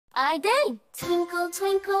I did. Twinkle,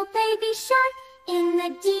 twinkle, baby shark, in the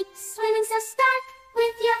deep, swimming so stark,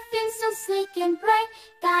 with your fins so sleek and bright,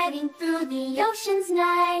 guiding through the ocean's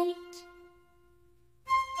night.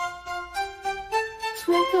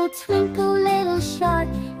 Twinkle, twinkle, little shark,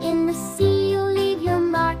 in the sea you leave your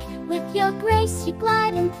mark. With your grace you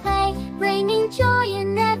glide and play, bringing joy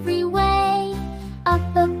in every way. Up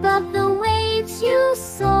above the waves you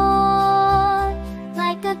soar,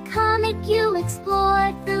 like a comet you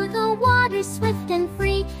explore, through the waters swift and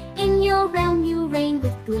free. In your realm you reign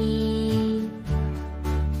with glee.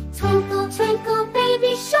 Twinkle, twinkle,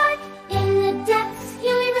 baby shark,